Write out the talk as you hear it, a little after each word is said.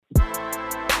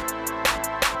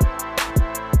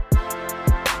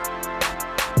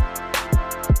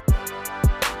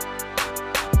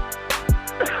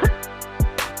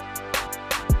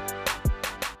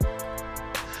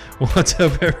What's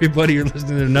up, everybody? You're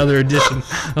listening to another edition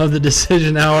of the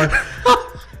Decision Hour.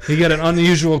 You got an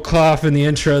unusual cough in the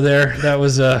intro there. That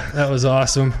was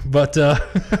awesome. But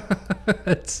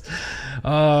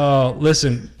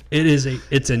listen,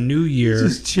 it's a new year.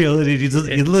 Just chilling.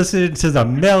 You listen to the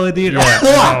melody. And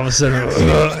all of a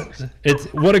sudden, it's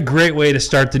what a great way to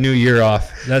start the new year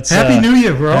off. That's Happy New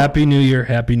Year, bro. Happy New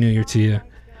Year to you.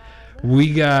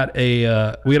 We got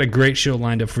a great show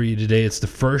lined up for you today. It's the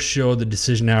first show of the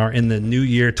Decision Hour in the new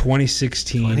year,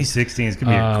 2016. 2016 is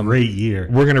going to be a great year.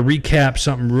 We're going to recap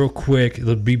something real quick.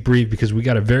 It'll be brief because we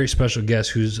got a very special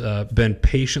guest who's been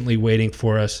patiently waiting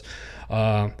for us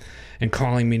and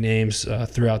calling me names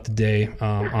throughout the day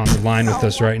on the line with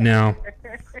us right now.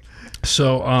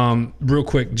 So, real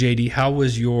quick, JD, how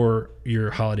was your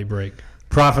holiday break?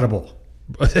 Profitable.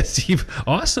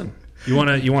 Awesome. You want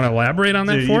to elaborate on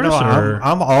that for us?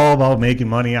 I'm all about making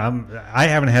money. I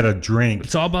haven't had a drink.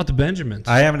 It's all about the Benjamins.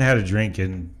 I haven't had a drink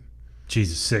in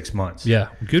 6 months. Yeah,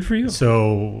 good for you.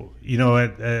 So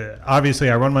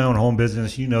obviously I run my own home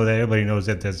business. You know that. Everybody knows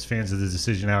that. That's fans of the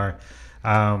Decision Hour.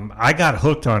 I got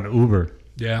hooked on Uber.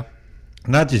 Yeah.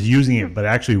 Not just using it, but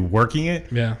actually working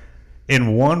it. Yeah.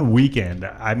 In one weekend,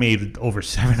 I made over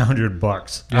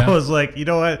 $700. Yeah. I was like, you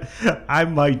know what? I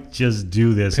might just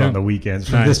do this on the weekends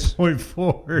from this point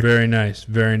forward. Very nice.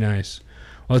 Very nice.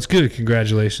 Well, it's good.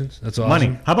 Congratulations. That's awesome.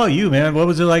 Money. How about you, man? What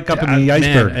was it like up in the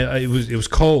iceberg? Man, it was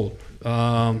cold.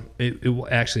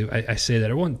 Actually, I say that.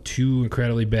 It wasn't too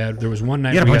incredibly bad. There was one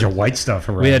night you had a bunch of white stuff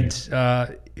around. We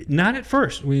had not at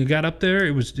first. When we got up there,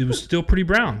 it was still pretty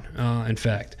brown. In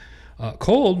fact,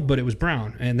 cold, but it was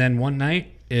brown. And then one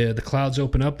night, the clouds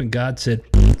opened up, and God said,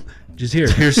 "Just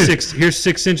here's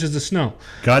 6 inches of snow."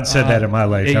 God said that in my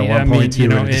life at one point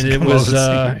too. And it was.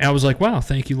 I was like, "Wow,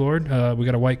 thank you, Lord. We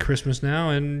got a white Christmas now,"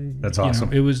 and that's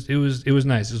awesome. It was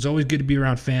nice. It was always good to be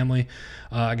around family.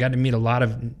 I got to meet a lot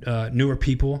of newer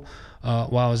people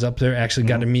while I was up there. Actually,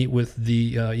 got to meet with the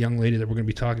young lady that we're going to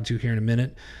be talking to here in a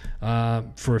minute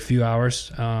for a few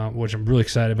hours, which I'm really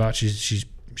excited about. She's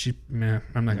man,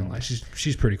 I'm not gonna lie.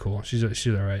 She's pretty cool. She's all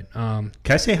right. Can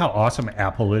I say how awesome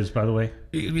Apple is, by the way?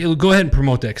 Go ahead and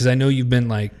promote that because I know you've been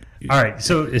like, all right,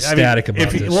 so ecstatic about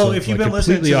this. Well, if you've been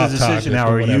listening to the Decision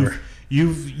Hour,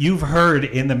 you've heard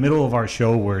in the middle of our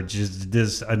show where just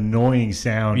this annoying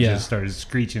sound just started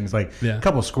screeching. It's like a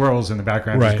couple of squirrels in the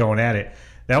background just going at it.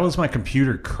 That was my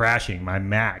computer crashing, my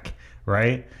Mac,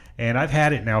 right? And I've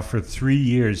had it now for 3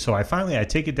 years. So I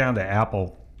take it down to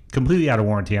Apple. Completely out of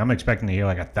warranty. I'm expecting to hear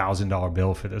like $1,000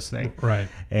 bill for this thing. Right.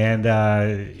 And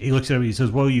he looks at me. He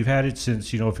says, "Well, you've had it since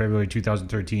February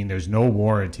 2013. There's no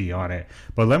warranty on it.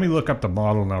 But let me look up the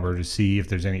model number to see if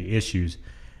there's any issues."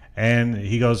 And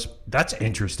he goes, "That's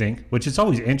interesting," which is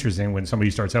always interesting when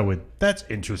somebody starts out with "That's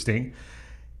interesting."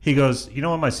 He goes, "In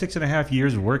my 6.5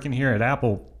 years of working here at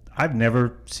Apple, I've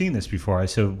never seen this before." I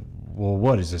said, "Well,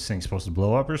 what is this thing supposed to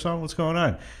blow up or something? What's going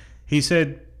on?" He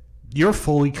said, "You're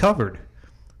fully covered."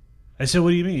 I said,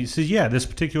 "What do you mean?" He says, "Yeah, this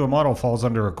particular model falls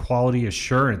under a quality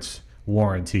assurance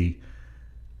warranty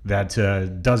that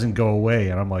doesn't go away."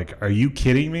 And I'm like, "Are you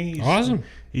kidding me?" Awesome.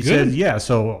 He said, "Yeah,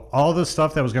 so all the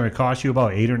stuff that was going to cost you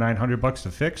about $800 or $900 to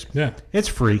fix, it's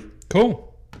free."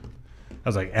 Cool. I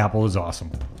was like, Apple is awesome.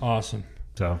 Awesome.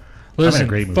 So, listen,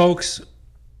 great mood. folks,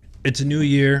 it's a new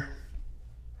year.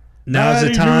 Now's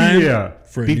the time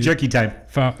for beef jerky time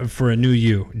for a new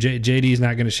you. JD's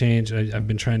not going to change. I've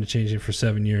been trying to change him for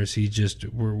 7 years.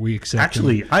 We accept.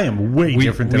 Actually, him. I am way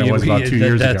different than I was about 2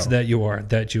 years ago.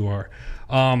 That you are.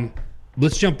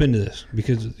 Let's jump into this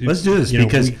because let's do this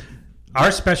because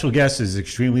our special guest is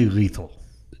extremely lethal.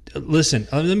 Listen,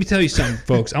 let me tell you something,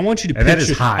 folks. I want you to and picture.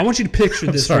 that is hot. I want you to picture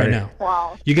this right now.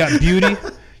 Wow. You got beauty,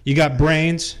 you got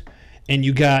brains, and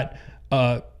you got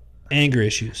anger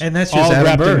issues, and that's just all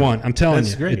wrapped in one. I'm telling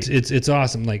you, great. it's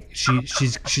awesome. Like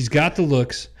she's got the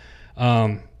looks.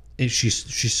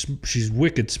 She's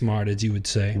wicked smart, as you would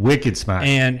say. Wicked smart.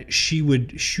 And she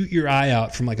would shoot your eye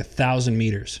out from like 1,000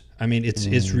 meters. I mean, it's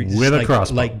with a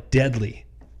crossbow, like deadly.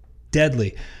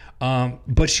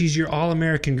 But she's your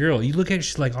all-American girl. You look at her,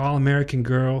 she's like all-American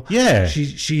girl. Yeah.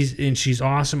 She's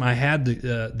awesome. I had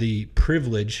the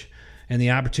privilege and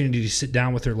the opportunity to sit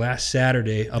down with her last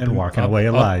Saturday away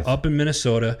alive up in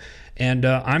Minnesota, and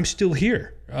I'm still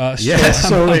here. I'm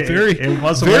very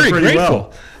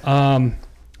grateful. Well.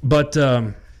 But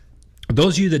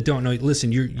those of you that don't know,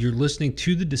 listen, you're listening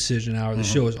to the Decision Hour. The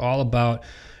show is all about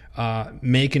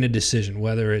making a decision,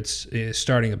 whether it's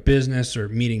starting a business or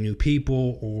meeting new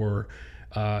people or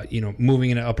moving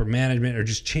into upper management or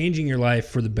just changing your life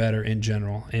for the better in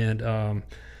general. And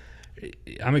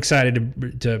I'm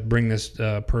excited to bring this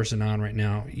person on right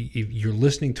now. If you're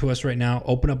listening to us right now,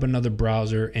 open up another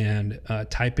browser and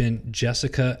type in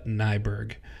Jessica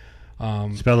Nyberg.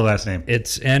 Spell the last name.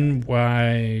 It's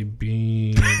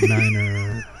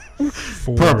NYB9er.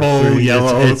 Purple,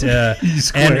 yellow, It's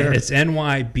square. It's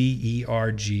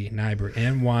NYBERG, Nyberg.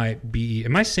 NYBE.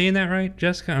 Am I saying that right,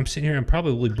 Jessica? I'm sitting here. I'm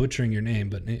probably butchering your name,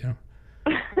 but you know.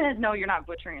 No, you're not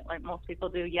butchering it like most people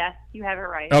do. Yes, you have it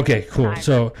right. Okay, cool.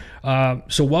 So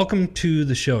welcome to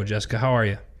the show, Jessica. How are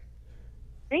you?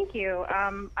 Thank you.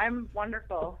 I'm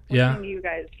wonderful. Yeah. Listening to you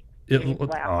guys.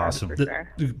 Awesome. For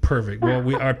sure. Perfect.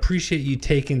 Well, I appreciate you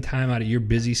taking time out of your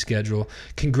busy schedule.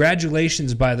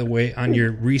 Congratulations, by the way, on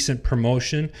your recent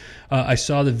promotion. I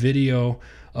saw the video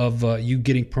of you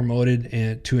getting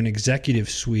promoted to an executive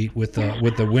suite with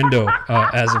the window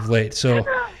as of late. So,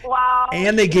 wow.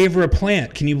 And they gave her a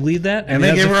plant. Can you believe that? And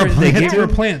they gave her a plant. They gave her a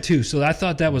plant too. So I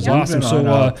thought that was awesome.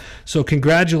 So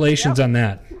congratulations on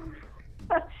that.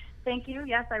 Thank you.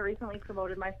 Yes, I recently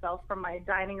promoted myself from my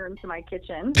dining room to my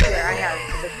kitchen, where I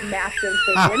have this massive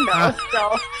big window.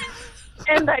 So,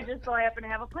 and I just so happen to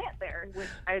have a plant there, which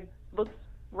looks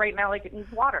right now like it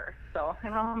needs water. So I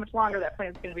don't know how much longer that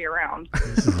plant's going to be around.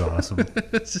 This is awesome.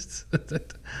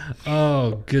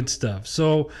 Oh, good stuff.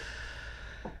 So,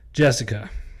 Jessica.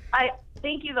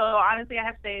 Thank you, though. Honestly, I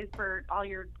have to say for all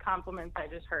your compliments I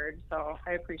just heard. So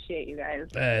I appreciate you guys.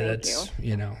 Thank you.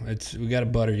 We got to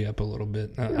butter you up a little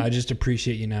bit. I just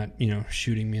appreciate you not,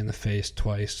 shooting me in the face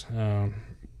twice. Well,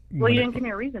 you didn't give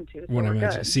me a reason to. So we're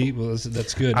good. See, well,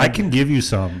 that's good. I can give you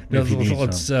some. If you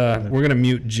need some. We're gonna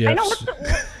mute Jeff's.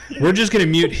 We're just gonna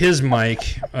mute his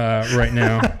mic right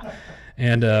now,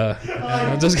 and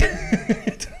just. Sorry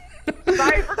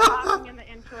for coughing in the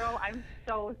intro. I'm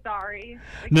so sorry.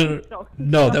 No,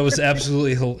 that was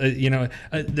absolutely.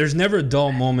 There's never a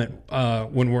dull moment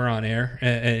when we're on air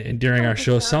and during our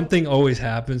show. Something always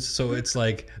happens, so it's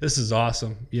like this is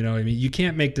awesome. You know what I mean? You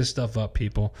can't make this stuff up,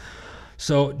 people.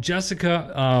 So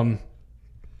Jessica,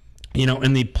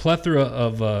 in the plethora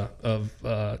of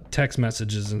text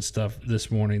messages and stuff this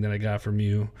morning that I got from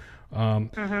you,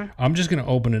 I'm just going to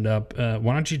open it up.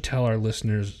 Why don't you tell our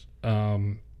listeners,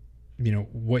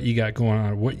 what you got going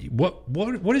on? What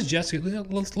is Jessica?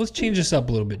 Let's change this up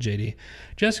a little bit, JD.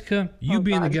 Jessica,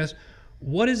 the guest,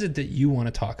 what is it that you want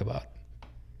to talk about?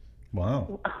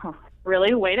 Wow. Oh,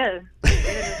 really? Way to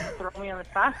just throw me on the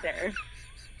spot there.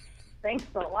 Thanks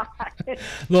a lot.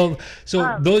 Well,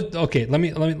 so okay. Let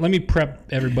me prep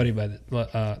everybody by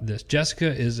this. Jessica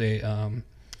is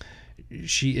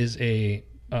she is a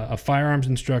firearms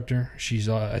instructor. She's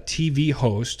a TV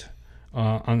host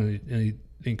on the.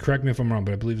 And correct me if I'm wrong,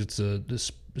 but I believe it's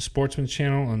the Sportsman's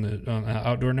Channel on the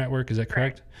Outdoor Network. Is that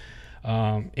correct?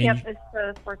 Yep, it's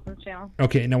the Sportsman's Channel.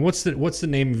 Okay, now what's the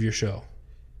name of your show?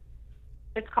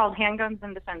 It's called Handguns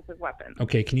and Defensive Weapons.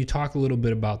 Okay, can you talk a little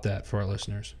bit about that for our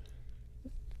listeners?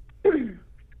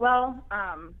 Well,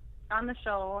 on the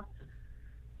show,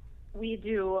 we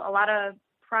do a lot of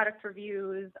product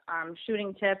reviews,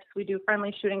 shooting tips. We do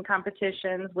friendly shooting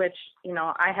competitions, which,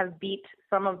 I have beat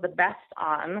some of the best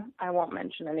on. I won't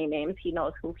mention any names. He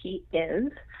knows who he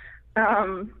is.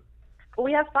 But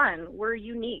we have fun. We're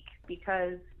unique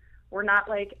because we're not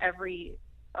like every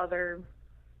other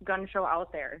gun show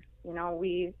out there.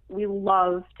 We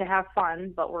love to have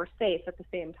fun, but we're safe at the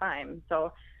same time.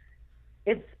 So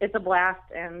it's a blast,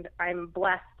 and I'm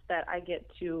blessed that I get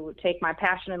to take my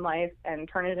passion in life and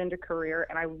turn it into career,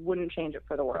 and I wouldn't change it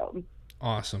for the world.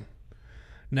 Awesome.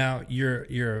 Now you're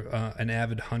an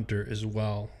avid hunter as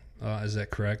well. Is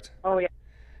that correct? Oh yeah.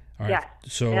 All right. Yes.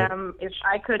 So if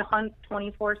I could hunt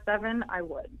 24/7, I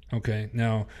would. Okay.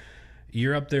 Now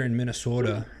you're up there in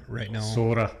Minnesota right now.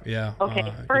 Sorta. Yeah. Okay.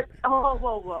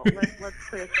 Whoa. Let's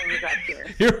clear things up here.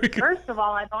 Here we go. First of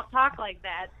all, I don't talk like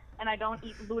that. And I don't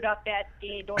loot up that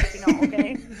gay, don't you know,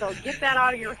 okay? So get that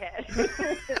out of your head.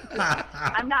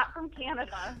 I'm not from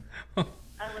Canada. I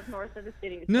live north of the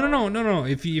city. So. No.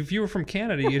 If you were from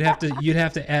Canada, you'd have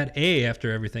to add A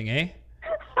after everything, eh?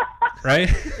 Right?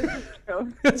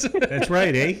 This is true. That's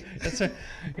right, eh? That's right.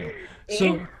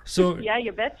 So yeah,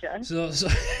 you betcha. So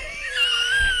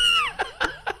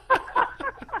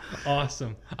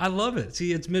awesome. I love it.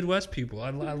 See, it's Midwest people. I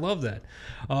love that.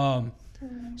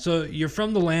 So you're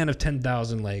from the land of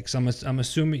 10,000 lakes. I'm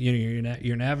assuming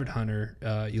you're an avid hunter.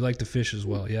 You like to fish as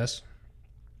well, yes?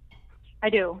 I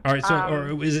do. All right. So,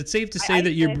 or is it safe to say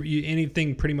that you're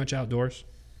anything pretty much outdoors?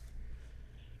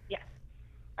 Yes,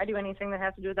 I do anything that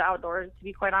has to do with the outdoors. To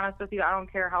be quite honest with you, I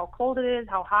don't care how cold it is,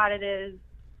 how hot it is.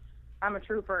 I'm a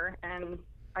trooper, and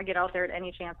I get out there at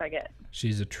any chance I get.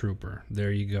 She's a trooper.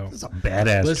 There you go. That's a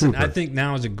badass Listen, trooper. I think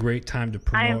now is a great time to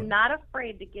promote. I am not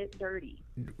afraid to get dirty.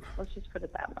 Let's just put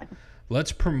it that way.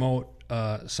 Let's promote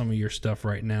some of your stuff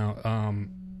right now.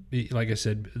 Like I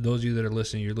said, those of you that are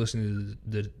listening, you're listening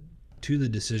to the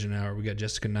Decision Hour. We got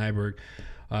Jessica Nyberg,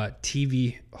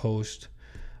 TV host.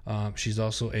 She's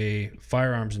also a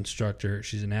firearms instructor.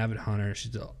 She's an avid hunter.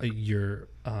 She's your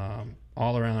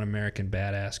all-around American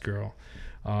badass girl.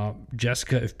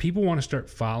 Jessica, if people want to start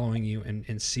following you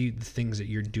and see the things that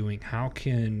you're doing, how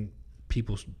can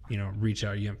people, reach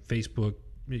out? You have Facebook,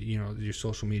 your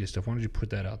social media stuff. Why don't you put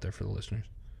that out there for the listeners?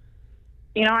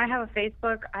 I have a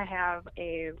Facebook. I have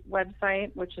a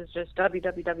website, which is just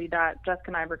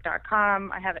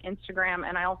www.jessicanyberg.com. I have an Instagram,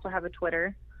 and I also have a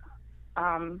Twitter.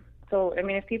 So,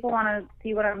 if people want to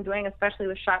see what I'm doing, especially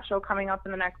with SHOT Show coming up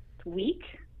in the next week,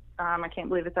 I can't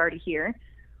believe it's already here.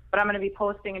 But I'm going to be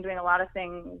posting and doing a lot of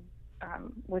things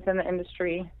within the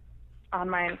industry on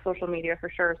my social media for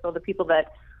sure. So the people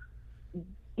that,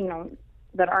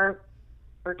 that aren't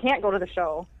or can't go to the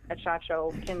show at SHOT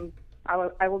Show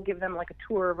I will give them like a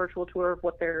virtual tour of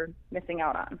what they're missing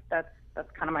out on. That's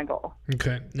kind of my goal.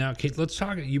 Okay. Now, Kate, let's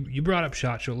talk. You brought up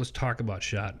SHOT Show. Let's talk about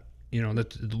SHOT.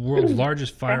 That's the world's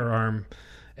largest firearm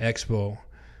expo.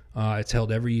 It's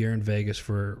held every year in Vegas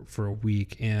for a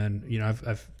week, and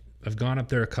I've gone up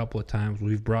there a couple of times.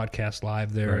 We've broadcast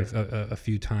live there right. a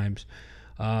few times,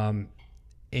 and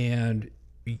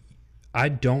I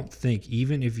don't think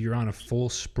even if you're on a full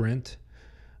sprint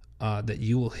that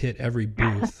you will hit every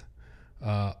booth.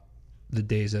 The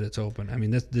days that it's open.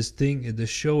 This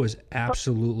show is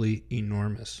absolutely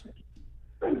enormous.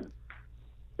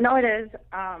 No, it is.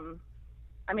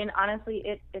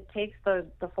 Honestly, it takes the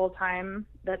full time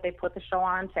that they put the show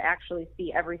on to actually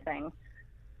see everything.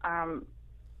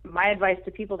 My advice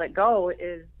to people that go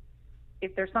is,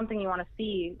 if there's something you want to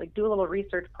see, like, do a little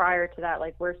research prior to that,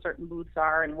 like where certain booths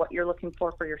are and what you're looking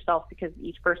for yourself, because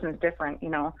each person is different.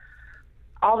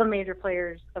 All the major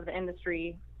players of the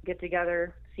industry get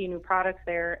together, see new products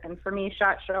there. And for me,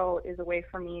 SHOT Show is a way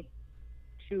for me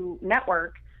to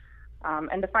network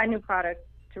and to find new products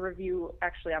to review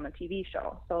actually on the TV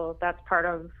show. So that's part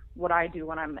of what I do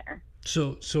when I'm there.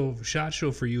 So SHOT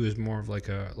Show for you is more of like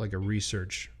a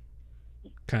research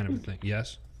kind of a thing.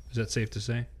 Yes? Is that safe to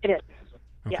say? It is.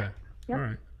 Okay. Yeah.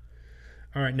 Yep.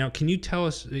 All right. Now, can you tell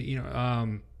us,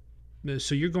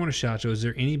 so you're going to SHOT Show. Is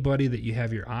there anybody that you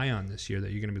have your eye on this year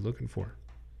that you're going to be looking for?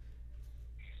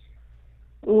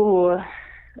 Ooh,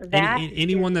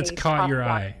 anyone that's caught your one.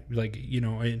 eye, like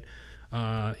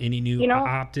any new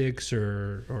optics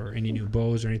or any new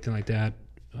bows or anything like that.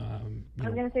 I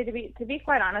was going to say, to be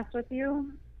quite honest with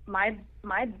you, my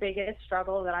biggest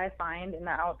struggle that I find in the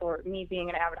outdoor, me being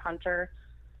an avid hunter,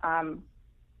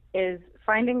 is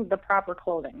finding the proper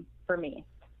clothing for me.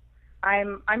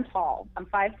 I'm tall. I'm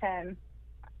 5'10",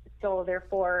 so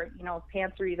therefore,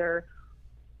 pants are either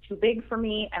too big for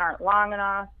me and aren't long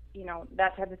enough.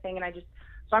 That type of thing. And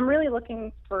so I'm really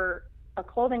looking for a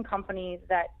clothing company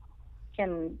that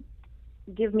can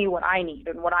give me what I need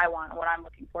and what I want and what I'm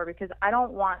looking for, because I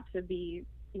don't want to be,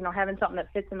 having something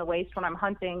that fits in the waist when I'm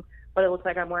hunting, but it looks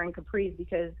like I'm wearing capris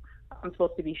because I'm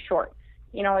supposed to be short.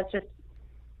 It's just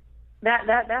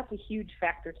that's a huge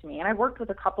factor to me. And I've worked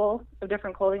with a couple of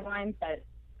different clothing lines that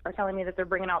are telling me that they're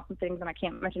bringing out some things, and I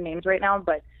can't mention names right now,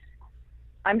 but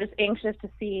I'm just anxious to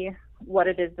see what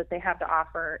it is that they have to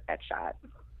offer at SHOT.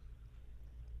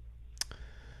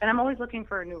 And I'm always looking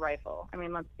for a new rifle.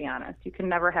 Let's be honest. You can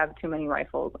never have too many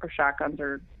rifles or shotguns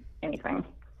or anything.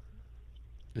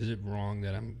 Is it wrong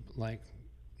that I'm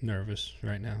nervous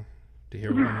right now to hear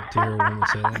a woman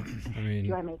say that?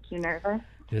 Do I make you nervous?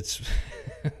 It's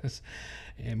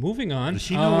and moving on. Does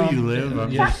she know where you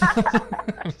live? Yeah.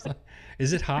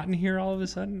 Is it hot in here all of a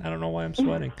sudden? I don't know why I'm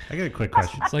sweating. I got a quick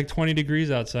question. It's like 20 degrees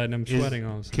outside and I'm sweating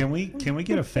all of a sudden. Can we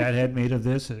get a fathead made of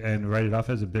this and write it off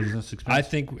as a business expense? I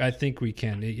think we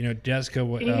can. Jessica,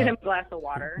 can you get him a glass of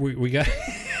water? We got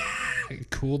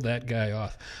cooled that guy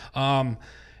off.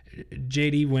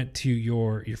 JD went to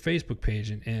your Facebook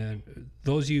page, and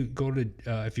those of you go to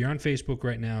if you're on Facebook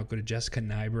right now, go to Jessica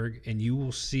Nyberg, and you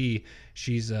will see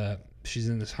she's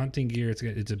in this hunting gear.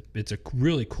 It's a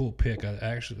really cool pic. I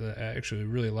actually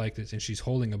really like this, and she's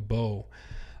holding a bow.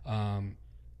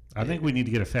 I think we need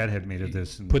to get a fathead made of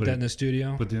this and put that in the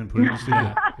studio. Put it in the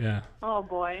studio. Yeah. Oh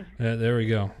boy. There we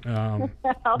go. I'll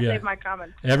save my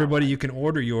comments. Everybody, you can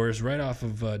order yours right off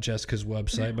of Jessica's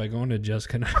website by going to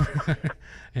Jessica,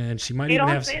 and she might even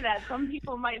have. Don't say that. Some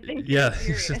people might think. Yeah.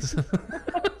 You're serious.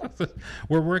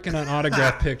 We're working on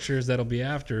autograph pictures that'll be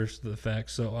after the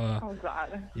fact. So. Oh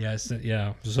God. Yes.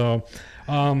 Yeah. So,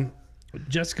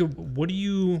 Jessica, what do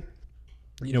you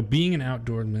being an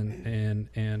outdoorsman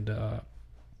and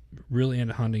really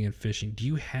into hunting and fishing, do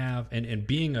you have and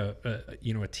being a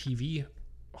TV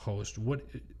host, what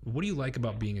do you like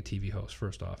about being a TV host,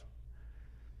 first off?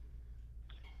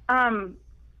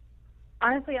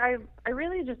 Honestly, I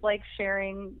really just like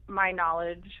sharing my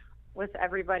knowledge with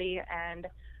everybody, and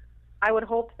I would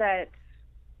hope that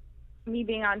me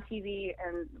being on TV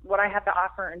and what I have to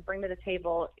offer and bring to the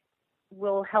table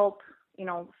will help,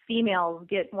 females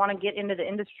want to get into the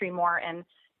industry more, and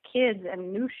kids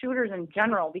and new shooters in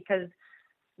general, because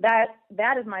that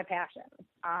is my passion.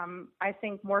 I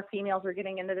think more females are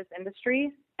getting into this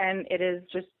industry, and it's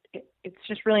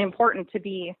just really important to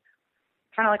be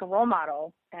kind of like a role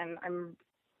model, and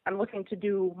I'm looking to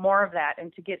do more of that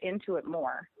and to get into it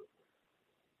more.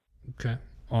 Okay.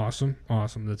 Awesome.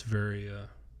 That's very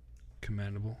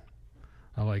commendable.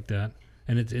 I like that.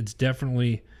 And it's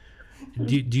definitely,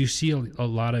 do you see a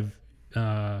lot of,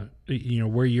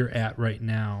 where you're at right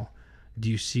now, do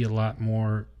you see a lot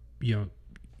more,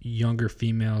 younger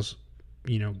females,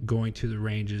 going to the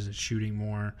ranges and shooting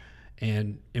more?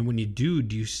 And when you do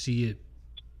you see it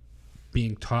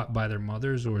being taught by their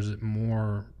mothers, or is it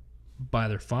more by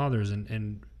their fathers?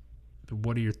 And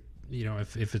what are your,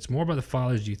 if it's more by the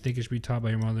fathers, do you think it should be taught by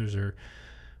your mothers, or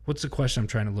what's the question I'm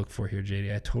trying to look for here,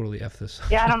 JD? I totally F this.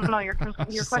 Yeah, I don't know. Your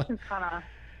question's kind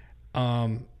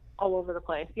of all over the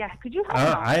place. Yeah, could you help me?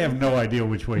 I have no idea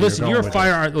which way listen, you're going. You're a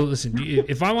firearm. Listen,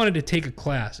 if I wanted to take a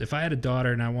class, if I had a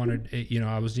daughter and I wanted,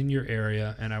 I was in your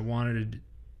area and I wanted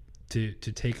to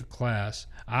take a class,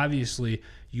 obviously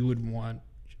you would want,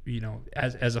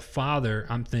 as a father,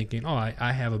 I'm thinking,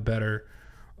 I have a better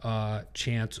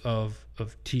chance of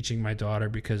teaching my daughter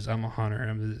because I'm a hunter,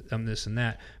 I'm this and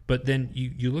that. But then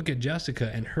you look at Jessica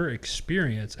and her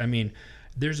experience. I mean,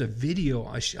 there's a video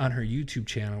on her YouTube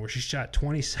channel where she shot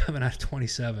 27 out of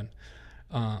 27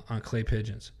 on clay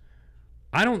pigeons.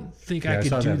 I don't think I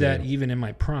could do that even in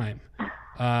my prime.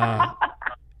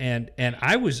 And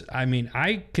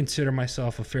I consider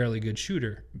myself a fairly good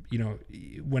shooter.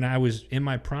 When I was in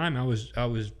my prime, I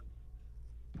was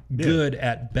good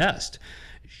at best.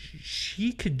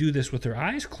 She could do this with her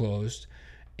eyes closed,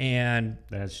 and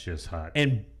that's just hot.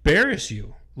 Embarrass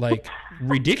you like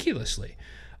ridiculously.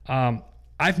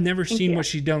 I've never seen what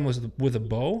she's done with a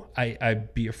bow.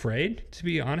 I'd be afraid, to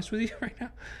be honest with you right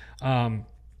now.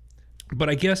 But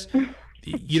I guess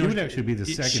she would actually be the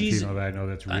second female that I know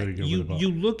that's really good with a bow. You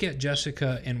look at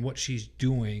Jessica and what she's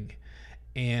doing,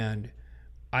 and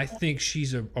I think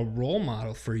she's a role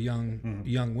model for young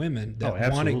women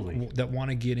that want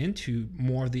to get into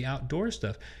more of the outdoor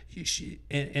stuff.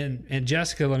 And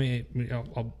Jessica,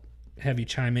 I'll have you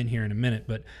chime in here in a minute,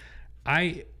 but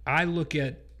I look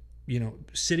at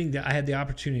sitting down. I had the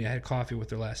opportunity. I had coffee with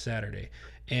her last Saturday,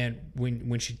 and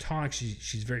when she talks,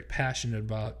 she's very passionate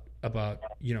about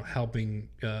helping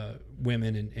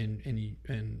women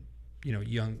and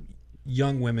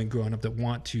young women growing up that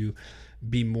want to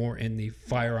be more in the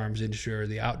firearms industry or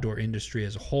the outdoor industry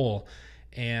as a whole.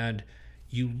 And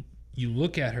you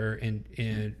look at her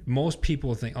and most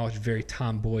people think, she's very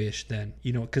tomboyish then,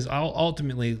 because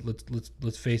ultimately,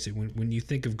 let's face it, when you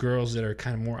think of girls that are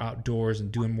kind of more outdoors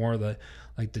and doing more of the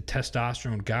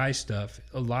testosterone guy stuff,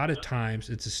 a lot of times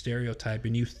it's a stereotype,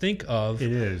 and you think of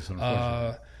it is,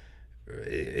 unfortunately.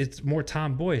 It's more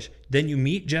tomboyish. Then you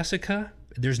meet Jessica.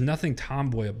 There's nothing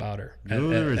tomboy about her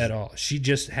at all. She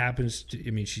just happens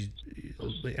to. She's,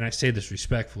 and I say this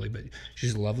respectfully, but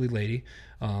she's a lovely lady.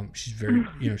 She's very,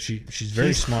 she's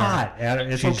very smart. Hot.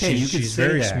 It's okay. You can she's say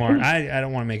very that. smart. I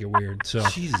don't want to make it weird. So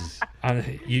Jesus,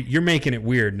 you're making it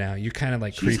weird now. You're kind of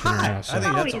like she's creeping hot. her out. So. I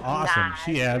think that's awesome. Not.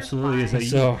 She absolutely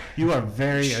is. You are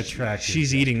very attractive.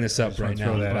 She's eating this up right now.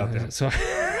 Throw that out there. So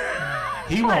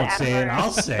he won't say it.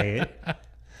 I'll say it.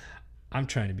 I'm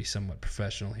trying to be somewhat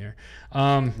professional here.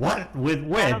 What with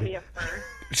That'll when? be a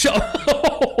first.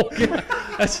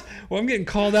 I'm getting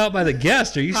called out by the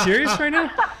guest. Are you serious right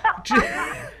now?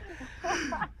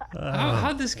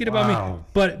 How'd this get about me?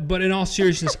 But in all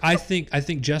seriousness, I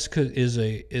think Jessica is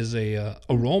a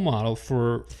role model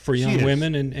for young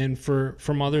women and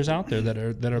for mothers out there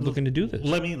that are looking to do this.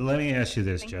 Let me ask you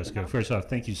this, Jessica. First off,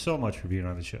 thank you so much for being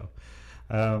on the show.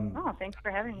 Thanks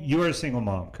for having me. You are a single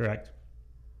mom, correct?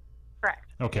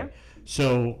 Correct. Okay. Yep.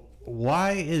 So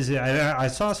why is it? I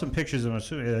saw some pictures. I'm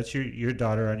assuming that's your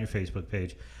daughter on your Facebook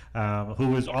page, who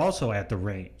was also at the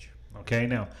range. Okay.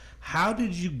 Now, how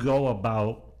did you go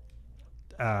about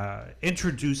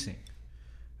introducing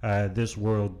this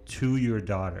world to your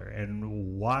daughter,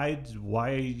 and why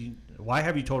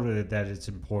have you told her that it's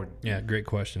important? Yeah, great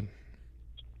question.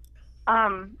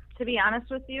 To be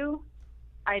honest with you,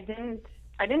 I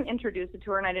didn't introduce it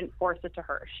to her and I didn't force it to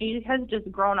her. She has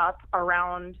just grown up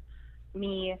around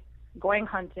me going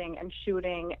hunting and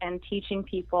shooting and teaching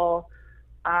people,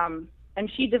 and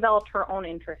she developed her own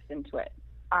interest into it.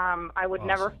 I would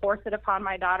never force it upon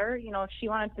my daughter. You know, if she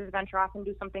wanted to venture off and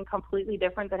do something completely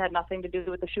different that had nothing to do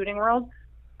with the shooting world,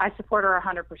 I support her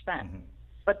 100%.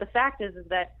 But the fact is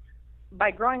that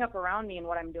by growing up around me and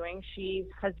what I'm doing, she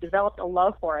has developed a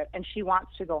love for it, and she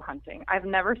wants to go hunting. I've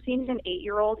never seen an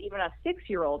 8-year-old, even a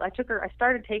 6-year-old. I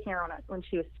started taking her when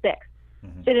she was 6,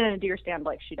 sit in a deer stand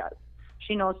like she does.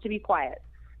 She knows to be quiet.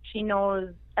 She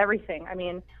knows everything. I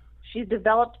mean, she's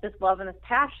developed this love and this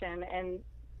passion, and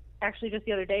actually just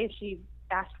the other day she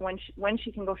asked when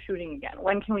she can go shooting again.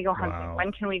 When can we go hunting? Wow.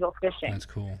 When can we go fishing? That's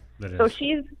cool. So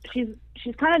she's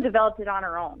kind of developed it on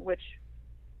her own, which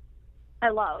I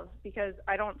love, because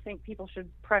I don't think people should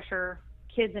pressure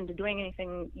kids into doing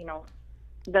anything, you know,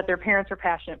 that their parents are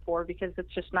passionate for, because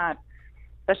that's just not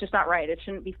right. It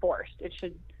shouldn't be forced.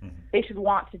 They should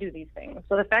want to do these things.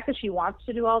 So the fact that she wants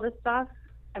to do all this stuff,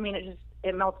 I mean,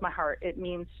 it melts my heart. It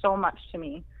means so much to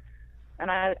me. And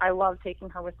I love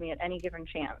taking her with me at any given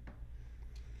chance.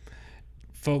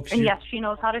 Folks, and yes, she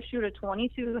knows how to shoot a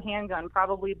 .22 handgun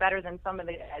probably better than some of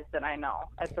the guys that I know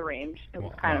at the range. It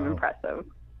was kind of impressive.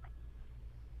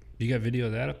 You got video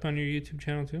of that up on your YouTube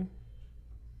channel too?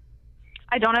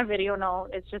 I don't have video, no.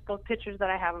 It's just those pictures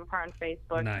that I have of her on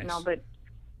Facebook. Nice. You know, but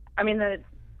I mean,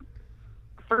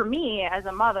 for me as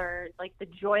a mother, like the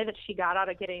joy that she got out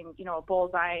of getting, you know, a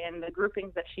bullseye and the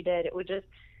groupings that she did, it would just,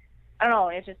 I don't know,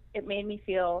 it made me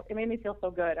feel so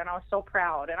good, and I was so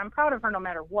proud, and I'm proud of her no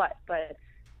matter what. But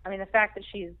I mean, the fact that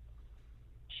she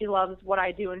loves what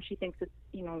I do, and she thinks it's,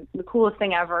 you know, the coolest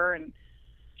thing ever, and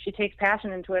she takes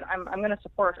passion into it, I'm going to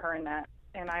support her in that,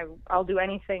 and I'll do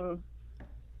anything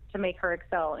to make her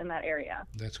excel in that area.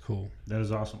 That's cool. That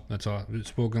is awesome. That's all. It's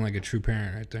spoken like a true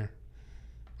parent right there.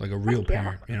 Like a real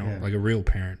parent, you know, like a real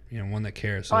parent, you know, one that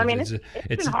cares. So well, I mean, it's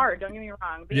been hard, don't get me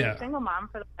wrong. Being a single mom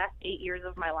for the past 8 years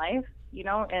of my life, you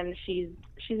know, and she's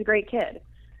a great kid.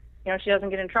 You know, she doesn't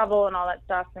get in trouble and all that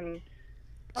stuff. And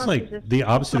it's like the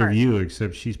opposite of you,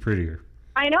 except she's prettier.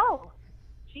 I know.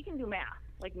 She can do math.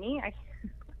 Like me, I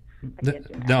can't do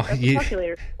math. No, that's a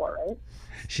calculator sport, right?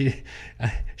 She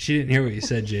didn't hear what you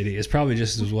said, JD. It's probably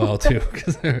just as well too,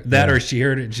 that or she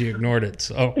heard it and she ignored it.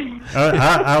 So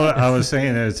I was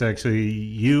saying that it's actually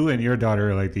you and your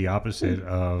daughter are like the opposite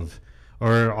of,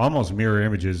 or almost mirror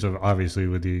images of, obviously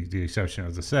with the exception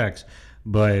of the sex,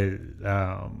 but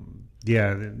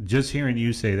yeah, just hearing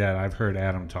you say that, I've heard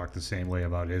Adam talk the same way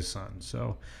about his son.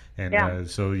 So. And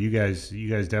so you guys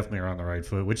definitely are on the right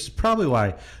foot, which is probably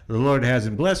why the Lord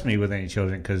hasn't blessed me with any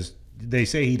children, because they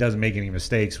say He doesn't make any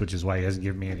mistakes, which is why He hasn't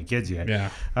given me any kids yet.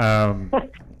 Yeah.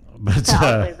 But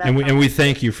and we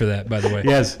thank you for that, by the way.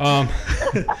 Yes.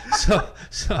 So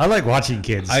I like watching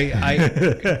kids.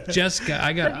 Jessica,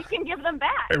 But you can give them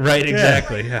back. Right,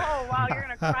 exactly. Yeah. Oh wow, you're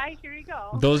gonna cry. Here you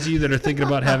go. Those of you that are thinking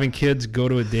about having kids, go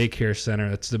to a daycare center.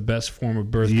 That's the best form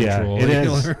of birth control. It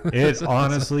is. It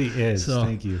honestly is. So,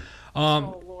 thank you.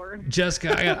 Oh Lord.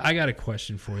 Jessica, I got a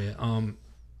question for you.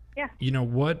 Yeah. You know,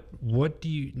 what do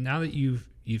you, now that you've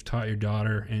taught your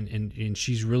daughter and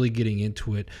she's really getting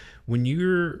into it, when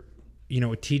you're, you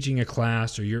know, teaching a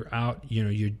class or you're out, you know,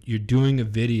 you're doing a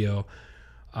video,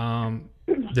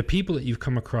 the people that you've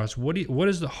come across, what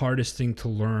is the hardest thing to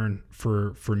learn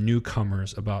for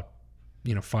newcomers about,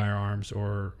 you know, firearms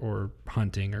or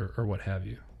hunting or what have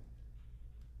you?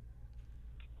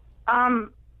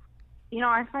 You know,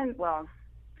 I find, well,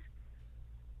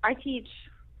 I teach,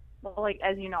 well, like,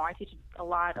 as you know, I teach a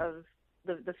lot of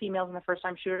the females and the first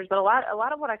time shooters, but a lot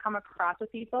of what I come across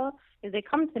with people is they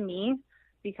come to me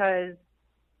because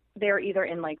they're either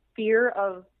in like fear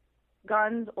of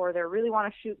guns, or they really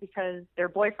want to shoot because their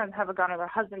boyfriends have a gun or their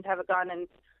husbands have a gun. And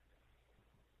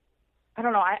I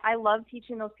don't know, I love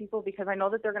teaching those people because I know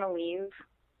that they're going to leave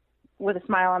with a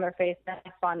smile on their face and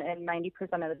have fun, and 90%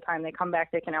 of the time they come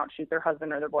back, they can outshoot their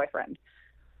husband or their boyfriend.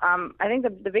 I think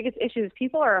the biggest issue is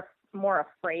people are more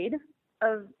afraid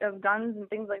of guns and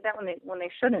things like that when they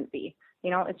shouldn't be.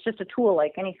 You know, it's just a tool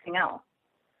like anything else.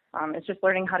 It's just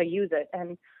learning how to use it.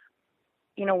 And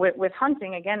you know, with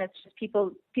hunting, again, it's just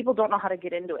people don't know how to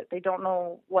get into it. They don't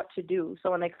know what to do.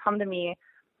 So when they come to me,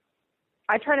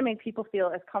 I try to make people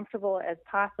feel as comfortable as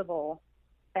possible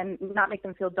and not make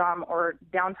them feel dumb or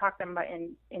down talk them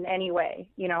in any way.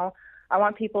 You know, I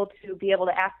want people to be able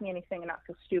to ask me anything and not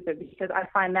feel stupid, because I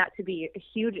find that to be a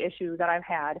huge issue that I've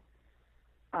had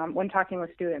when talking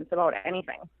with students about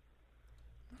anything.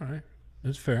 All right.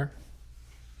 That's fair.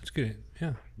 That's good.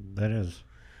 Yeah. That is.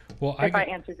 Well, I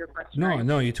answered your question. No, right.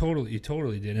 no, you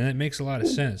totally did, and it makes a lot of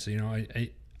sense. You know,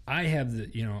 I have the,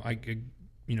 you know, I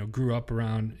grew up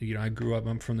around, you know,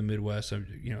 I'm from the Midwest.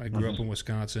 I grew up in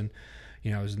Wisconsin.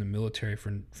 You know, I was in the military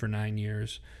for 9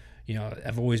 years. You know,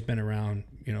 I've always been around,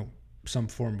 you know, some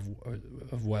form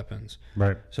of weapons.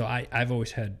 Right. So I've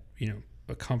always had, you know,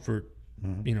 a comfort,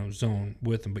 you know, zone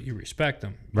with them, but you respect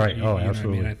them. Right. You Oh, know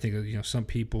absolutely. what I mean? I think, you know, some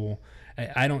people,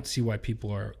 I don't see why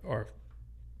people are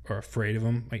afraid of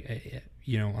them. Like,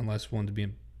 you know, unless one's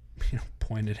being, you know,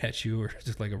 pointed at you or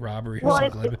just like a robbery or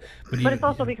something like that. But it's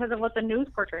also because of what the news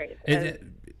portrays. You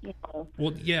know,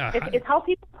 well, yeah. It's how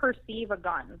people perceive a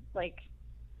gun. Like,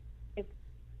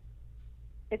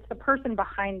 it's the person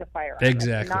behind the firearm.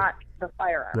 Exactly. It's not the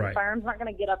firearm. Right. The firearm's not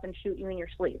going to get up and shoot you in your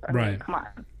sleep. I Right. mean, come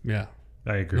on. Yeah.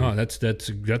 I agree. No, that's a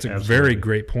Absolutely. very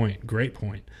great point. Great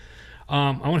point. I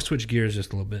want to switch gears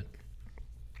just a little bit.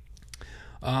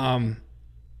 Are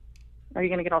you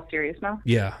going to get all serious now?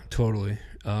 Yeah, totally.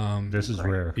 This is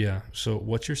rare. Yeah. So,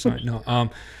 what's your sign? No.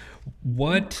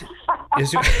 What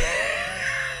is your?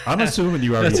 I'm assuming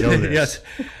you already know this.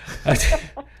 Yes.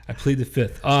 I plead the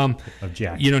fifth. Of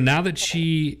Jack. You know, now that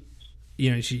you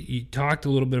talked a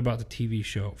little bit about the TV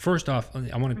show. First off,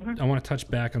 I want to touch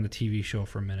back on the TV show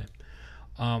for a minute.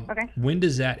 Okay. When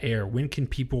does that air? When can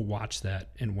people watch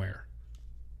that and where?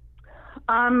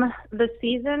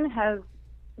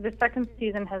 The second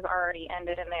season has already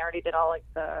ended, and they already did all like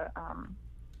the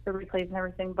replays and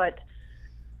everything. But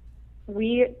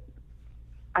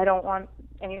I don't want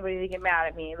anybody to get mad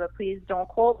at me, but please don't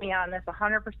quote me on this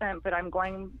 100%. But I'm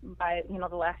going by, you know,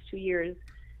 the last 2 years.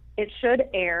 It should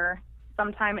air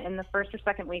sometime in the first or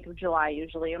second week of July,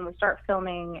 usually, and we start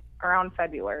filming around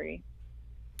February.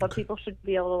 But people should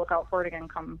be able to look out for it again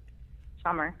come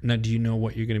summer. Now, do you know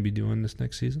what you're going to be doing this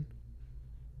next season?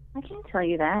 I can't tell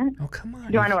you that. Oh, come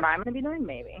on. Do I know what I'm going to be doing?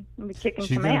 Maybe. I'm going to be kicking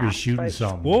She's some going to be ass. shooting but-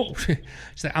 some. Whoa.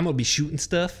 She's like, I'm going to be shooting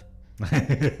stuff.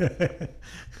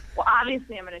 Well,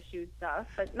 obviously I'm going to shoot stuff,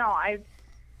 but no, I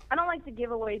don't like to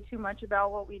give away too much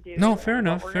about what we do. No, fair and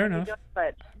what enough, we're fair gonna be enough.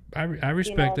 doing, but I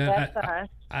respect that. that's,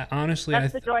 I honestly,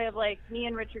 that's the joy of like me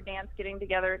and Richard Dance getting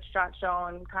together at SHOT Show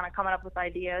and kind of coming up with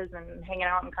ideas and hanging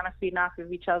out and kind of feeding off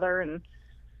of each other, and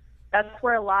that's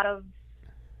where a lot of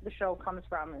the show comes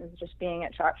from, is just being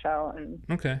at SHOT Show and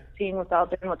seeing what's out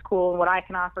there and what's cool and what I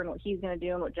can offer and what he's going to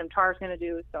do and what Jim Tarr's going to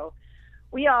do. So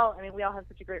we all have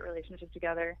such a great relationship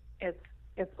together. It's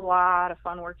a lot of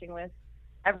fun working with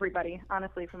everybody,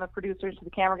 honestly, from the producers to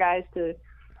the camera guys to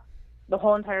the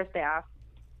whole entire staff.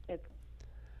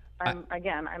 I'm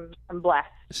blessed.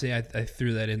 See, I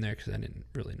threw that in there because I didn't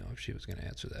really know if she was going to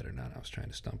answer that or not. I was trying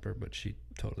to stump her, but she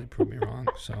totally proved me wrong.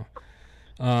 So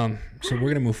we're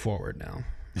going to move forward now,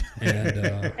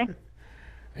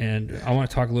 and I want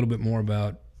to talk a little bit more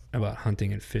about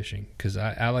hunting and fishing, because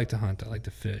I like to hunt. I like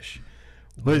to fish.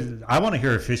 But I want to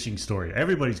hear a fishing story.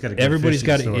 Everybody's got a good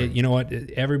fishing story. You know what?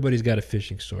 Everybody's got a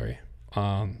fishing story.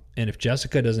 And if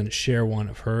Jessica doesn't share one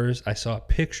of hers, I saw a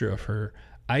picture of her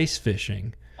ice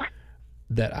fishing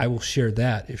that I will share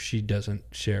that if she doesn't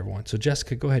share one. So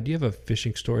Jessica, go ahead. Do you have a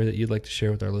fishing story that you'd like to share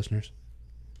with our listeners?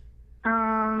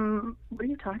 What are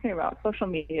you talking about? Social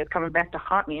media is coming back to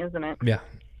haunt me, isn't it? Yeah.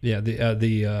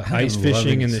 The ice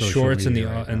fishing and the shorts and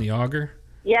the auger.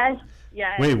 Yes.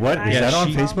 Yeah. Wait, what? Is that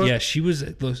on Facebook? Yeah, she was.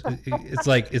 It's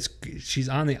like she's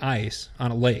on the ice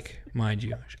on a lake, mind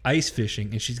you, ice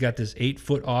fishing, and she's got this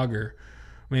 8-foot auger,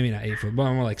 maybe not 8 foot,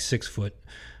 but more like 6 foot,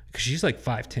 because she's like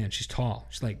 5'10". She's tall.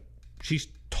 She's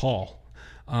tall.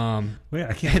 Wait,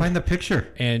 I can't find the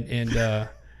picture. And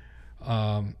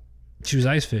she was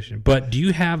ice fishing. But do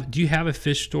you have a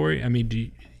fish story? I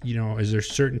mean, is there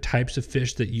certain types of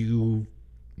fish that you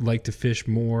like to fish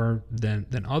more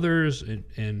than others,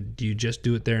 and do you just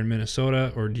do it there in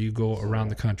Minnesota, or do you go around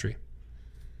the country?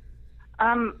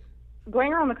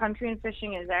 Going around the country and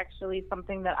fishing is actually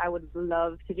something that I would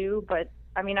love to do, but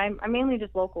I mean, I mainly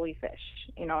just locally fish.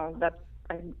 You know,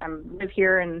 I live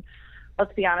here, and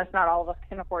let's be honest, not all of us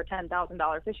can afford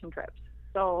 $10,000 fishing trips.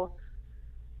 So,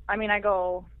 I mean, I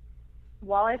go.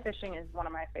 Walleye fishing is one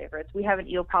of my favorites. We have an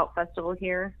eel pout festival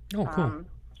here. Oh, cool.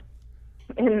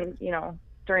 And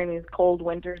during these cold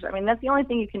winters, I mean, that's the only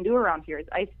thing you can do around here is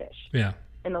ice fish. Yeah.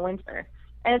 In the winter,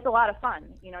 and it's a lot of fun.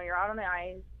 You're out on the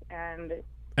ice, and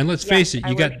let's face it,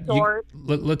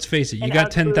 let's face it, you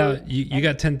got 10,000. You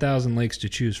got 10,000 lakes to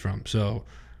choose from. So.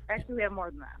 Actually, we have more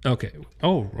than that. Okay.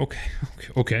 Oh,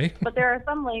 okay. But there are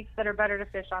some lakes that are better to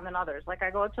fish on than others. Like I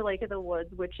go to Lake of the Woods,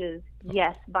 which is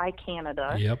by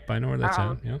Canada. Yep, I know where that's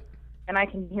at. Yep. And I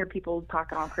can hear people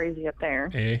talking all crazy up there.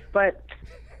 Hey. But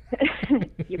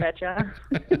you betcha.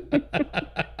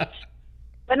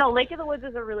 But no, Lake of the Woods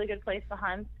is a really good place to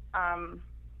hunt.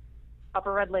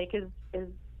 Upper Red Lake is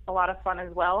a lot of fun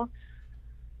as well.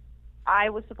 I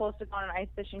was supposed to go on an ice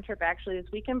fishing trip actually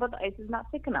this weekend, but the ice is not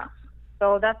thick enough.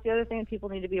 So that's the other thing that people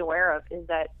need to be aware of, is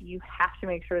that you have to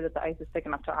make sure that the ice is thick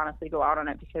enough to honestly go out on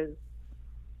it, because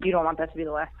you don't want that to be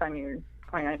the last time you're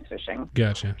going ice fishing.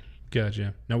 Gotcha.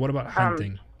 Now, what about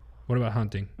hunting? What about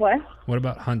hunting? What? What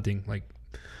about hunting? Like,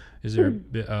 is there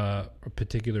a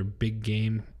particular big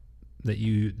game that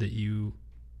you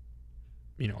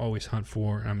always hunt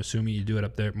for? I'm assuming you do it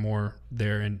up there more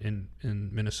there in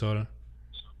Minnesota.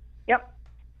 Yep.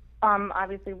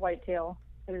 Obviously whitetail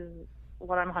is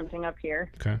what I'm hunting up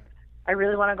here. Okay. I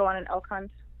really want to go on an elk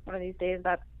hunt one of these days.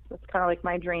 That's kind of like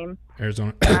my dream.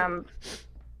 Arizona.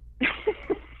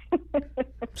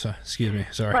 So, excuse me.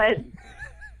 Sorry. But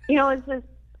it's just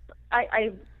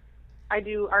I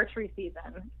do archery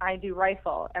season. I do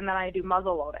rifle, and then I do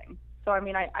muzzle loading. So I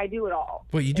mean, I do it all.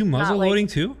 Wait, you do muzzle loading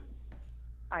too?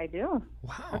 I do.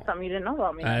 Wow. That's something you didn't know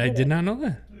about me. I did not know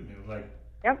that.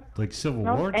 Yep. Like Civil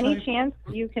War Any type? chance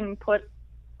you can put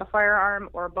a firearm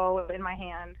or a bow in my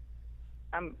hand,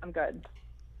 I'm good.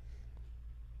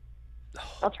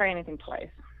 I'll try anything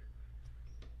twice.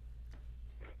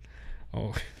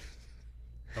 Oh.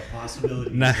 The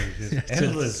possibilities Nah. are just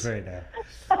endless right now.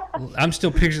 I'm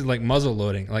still picturing like muzzle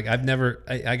loading. Like I've never.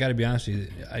 I got to be honest with you.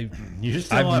 I've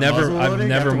never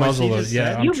muzzle loaded.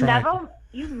 Yeah, I'm trying.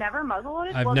 You've never muzzle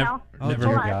loaded? I've well, never. now, never.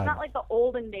 hold on. It's not like the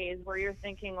olden days where you're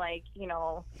thinking like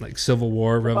like Civil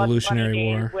War,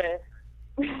 Revolutionary War.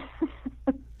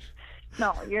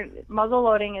 No, muzzle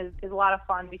loading is a lot of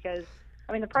fun, because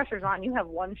I mean the pressure's on. You have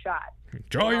one shot.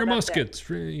 Draw your muskets.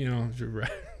 No,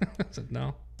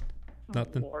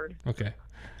 nothing. Lord. Okay,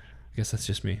 I guess that's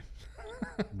just me.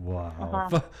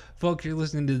 Wow. Folks, you're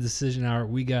listening to Decision Hour.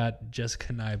 We got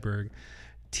Jessica Nyberg,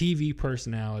 TV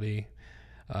personality,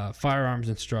 firearms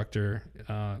instructor.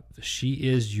 She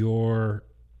is your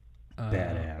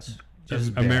Badass.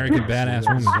 American badass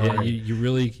woman. Yeah,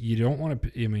 you don't want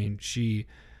to. I mean, she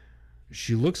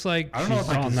looks like she's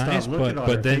all nice,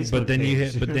 but then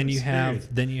you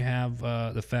have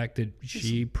the fact that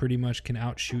she pretty much can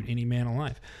outshoot any man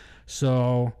alive.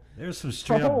 So there's some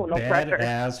straight up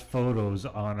badass photos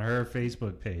on her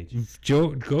Facebook page.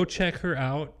 Go check her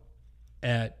out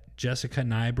at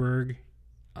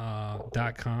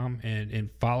JessicaNyberg.com and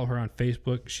follow her on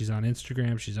Facebook. She's on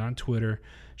Instagram. She's on Twitter.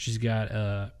 She's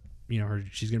got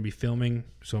she's going to be filming.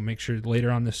 So make sure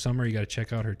later on this summer you got to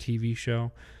check out her TV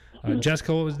show.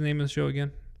 Jessica, what was the name of the show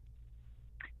again?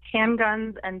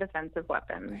 Handguns and Defensive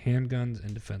Weapons. Handguns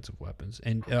and Defensive Weapons.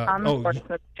 And on the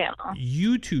Sportsman's channel.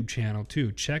 YouTube channel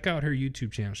too. Check out her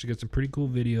YouTube channel. She got some pretty cool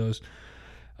videos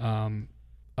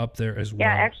up there as well.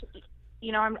 Yeah, actually,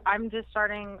 I'm just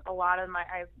starting a lot of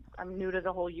I'm new to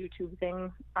the whole YouTube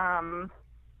thing.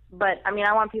 But I mean,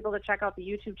 I want people to check out the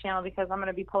YouTube channel, because I'm going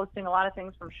to be posting a lot of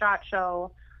things from SHOT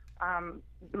Show.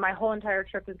 My whole entire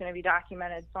trip is going to be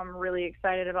documented, so I'm really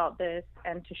excited about this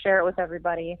and to share it with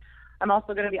everybody. I'm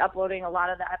also going to be uploading a lot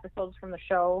of the episodes from the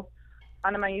show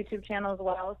onto my YouTube channel as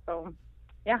well. So,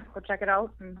 yeah, go check it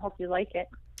out and hope you like it.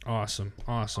 Awesome.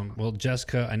 Well,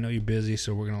 Jessica, I know you're busy,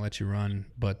 so we're going to let you run,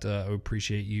 but I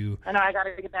appreciate you. I know I got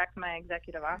to get back to my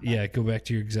executive office. Yeah, go back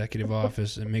to your executive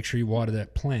office and make sure you water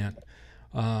that plant.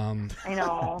 I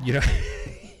know.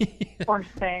 Poor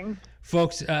thing.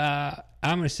 Folks, I'm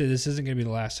going to say this isn't going to be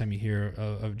the last time you hear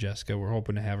of Jessica. We're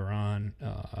hoping to have her on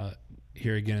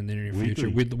here again in the near future.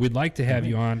 We'd like to have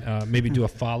you on, maybe do a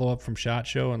follow-up from SHOT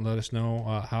Show and let us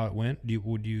know how it went.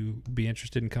 Would you be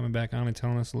interested in coming back on and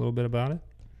telling us a little bit about it?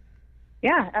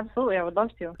 Yeah, absolutely. I would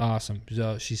love to. Awesome.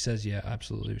 So she says, yeah,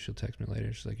 absolutely. She'll text me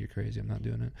later. She's like, you're crazy. I'm not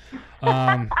doing it.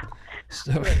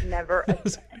 Never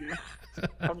again.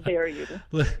 How dare you?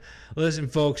 Listen,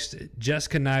 folks,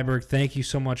 Jessica Nyberg, thank you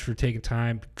so much for taking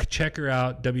time. Check her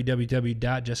out,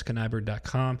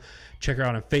 www.jessicanyberg.com. Check her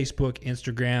out on Facebook,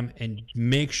 Instagram, and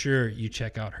make sure you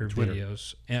check out her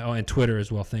videos. And Twitter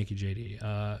as well. Thank you, JD.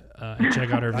 And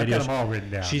check out her videos. I got them all written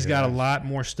down. She's got a lot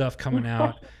more stuff coming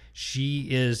out. She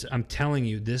is, I'm telling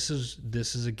you, this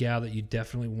is a gal that you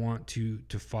definitely want to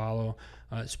follow,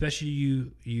 especially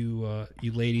you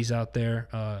ladies out there,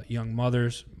 young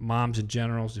mothers, moms in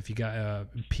general. If you got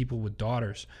people with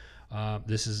daughters,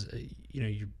 this is,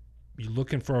 you're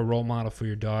looking for a role model for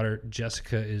your daughter.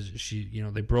 Jessica is,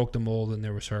 they broke the mold and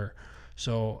there was her.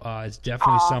 So it's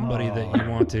definitely somebody that you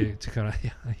want to kind of,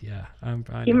 yeah.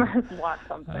 You must want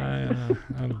something.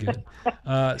 I'm good.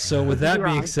 So with that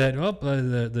being said, you're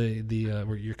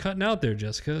cutting out there,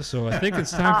 Jessica. So I think it's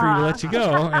time for you to let you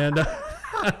go. And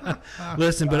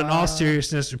listen, but in all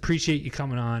seriousness, appreciate you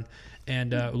coming on,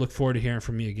 and look forward to hearing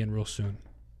from you again real soon.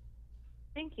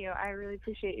 Thank you. I really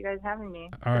appreciate you guys having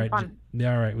me. All right. Fun.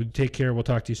 Yeah. All right. Well, take care. We'll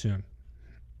talk to you soon.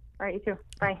 All right. You too.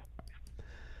 Bye.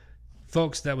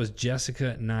 Folks, that was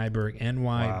Jessica Nyberg,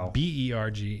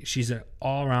 Nyberg. She's an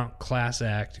all-around class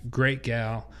act. Great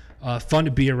gal. Fun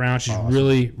to be around. She's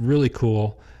really, really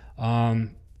cool.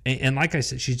 And like I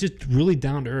said, she's just really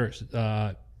down to earth.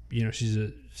 She's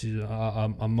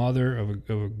a mother of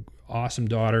a awesome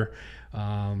daughter.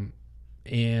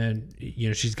 And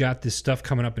she's got this stuff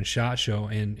coming up in SHOT Show,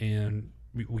 and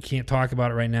we can't talk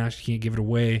about it right now. She can't give it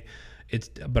away.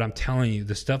 But I'm telling you,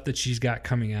 the stuff that she's got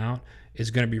coming out is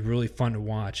going to be really fun to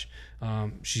watch.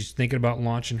 She's thinking about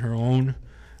launching her own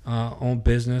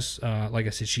business. Like I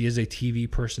said, she is a TV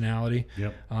personality.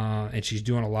 Yep. And she's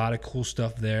doing a lot of cool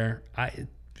stuff there.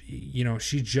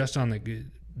 She's just on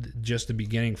the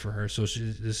beginning for her. So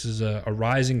this is a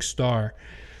rising star.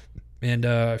 And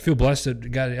I feel blessed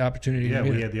that got the opportunity. Yeah, to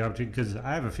meet we her. had the opportunity because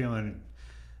I have a feeling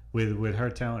with her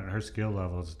talent and her skill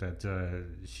levels that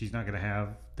she's not going to have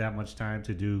that much time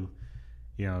to do,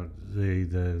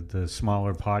 the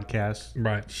smaller podcasts.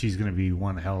 Right. She's going to be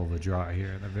one hell of a draw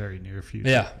here in the very near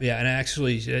future. Yeah. And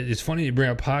actually, it's funny you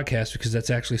bring up podcasts because that's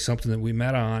actually something that we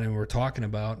met on and we're talking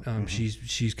about.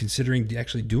 She's considering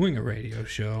actually doing a radio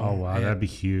show. Oh wow, that'd be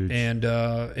huge. And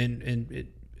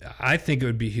I think it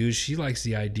would be huge. She likes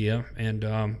the idea, and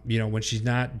when she's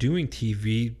not doing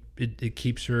TV, it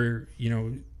keeps her,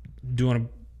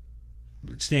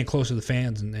 staying close to the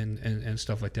fans and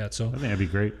stuff like that. So I think that'd be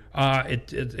great.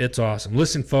 It's awesome.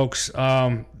 Listen, folks,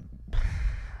 man,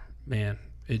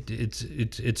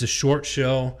 it's a short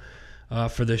show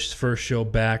for this first show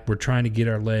back. We're trying to get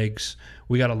our legs.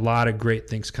 We got a lot of great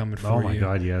things coming for you. Oh my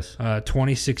God, yes.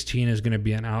 2016 is going to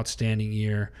be an outstanding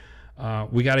year.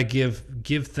 We got to give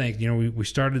thanks. We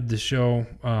started the show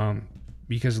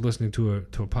because of listening to a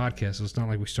podcast. So it's not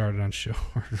like we started on show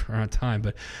or on time,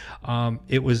 but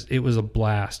it was a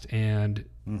blast. And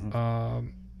like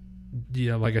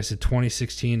I said,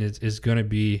 2016 is going to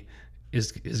be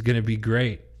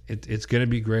great. It's going to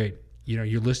be great.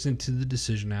 You're listening to the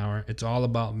Decision Hour. It's all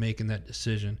about making that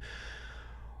decision,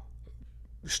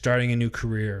 starting a new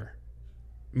career,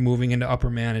 moving into upper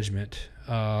management.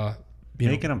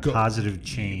 Making a positive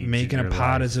change. Making a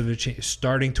positive change.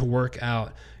 Starting to work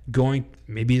out.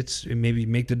 Maybe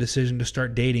make the decision to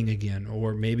start dating again,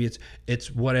 or maybe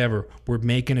it's whatever. We're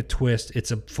making a twist.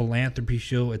 It's a philanthropy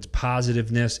show. It's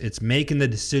positiveness. It's making the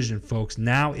decision, folks.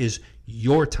 Now is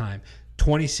your time.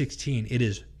 2016. It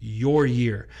is your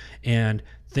year, and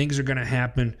things are going to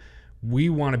happen. We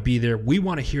want to be there. We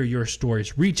want to hear your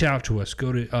stories. Reach out to us.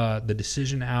 Go to the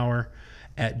Decision Hour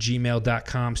at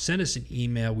gmail.com. Send us an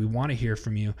email. We want to hear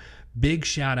from you. Big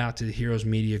shout out to the Heroes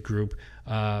Media Group.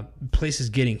 Place is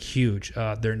getting huge.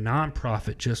 Their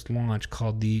nonprofit just launched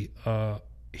called the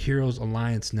Heroes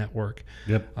Alliance Network.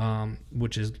 Yep.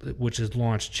 Which is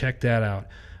launched. Check that out.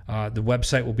 The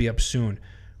website will be up soon.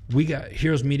 We got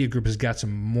Heroes Media Group has got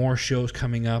some more shows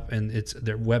coming up, and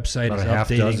their website is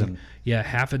updating. Dozen. Yeah,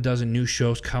 half a dozen new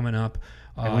shows coming up.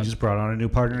 And we just brought on a new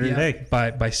partner today.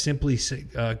 By simply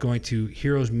going to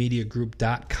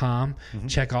heroesmediagroup.com.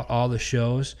 Check out all the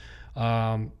shows.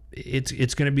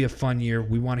 It's going to be a fun year.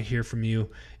 We want to hear from you.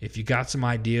 If you got some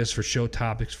ideas for show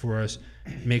topics for us,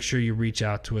 make sure you reach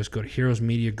out to us. Go to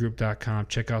heroesmediagroup.com.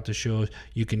 Check out the shows.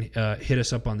 You can hit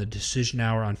us up on the Decision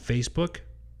Hour on Facebook,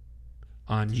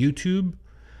 on YouTube.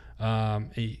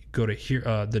 Go to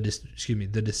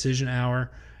the Decision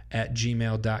Hour at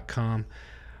gmail.com.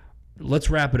 Let's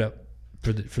wrap it up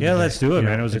for the day. Let's do it,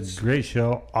 man. It was a great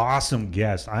show. Awesome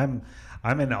guest. I'm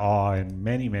in awe in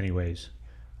many, many ways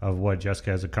of what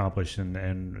Jessica has accomplished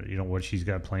and what she's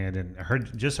got planned, and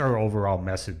her overall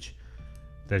message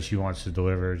that she wants to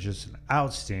deliver. Just an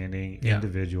outstanding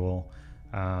individual,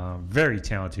 very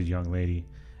talented young lady,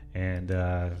 and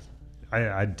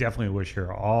I definitely wish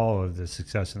her all of the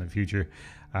success in the future,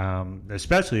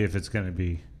 especially if it's going to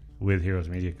be with Heroes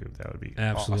Media Group. That would be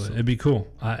absolutely awesome. It'd be cool.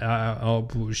 I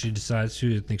hope she decides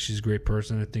to. I think she's a great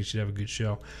person. I think she'd have a good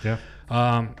show. Yeah.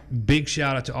 Big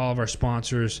shout out to all of our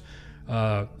sponsors.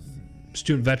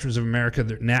 Student Veterans of America.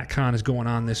 The NatCon is going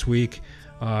on this week.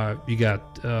 You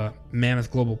got Mammoth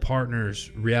Global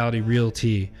Partners, Reality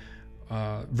Realty,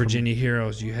 Virginia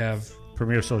Heroes. You have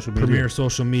Premier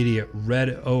Social Media,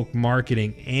 Red Oak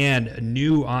Marketing, and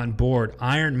new on board,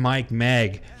 Iron Mike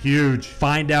Mag. Huge.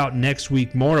 Find out next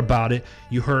week more about it.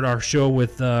 You heard our show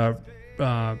with Brian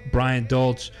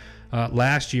Doltz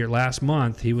last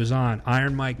month. He was on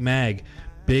Iron Mike Mag.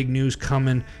 Big news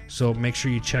coming, so make sure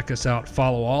you check us out.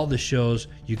 Follow all the shows.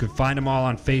 You can find them all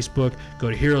on Facebook. Go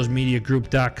to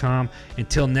heroesmediagroup.com.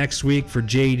 Until next week, for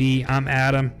JD, I'm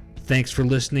Adam. Thanks for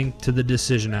listening to the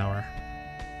Decision Hour.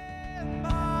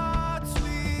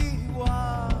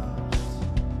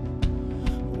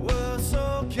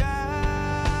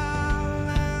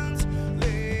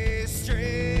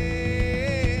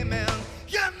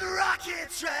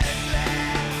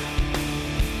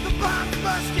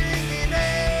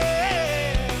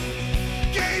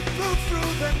 move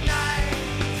through the night,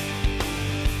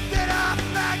 that our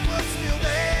flag was still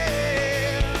there.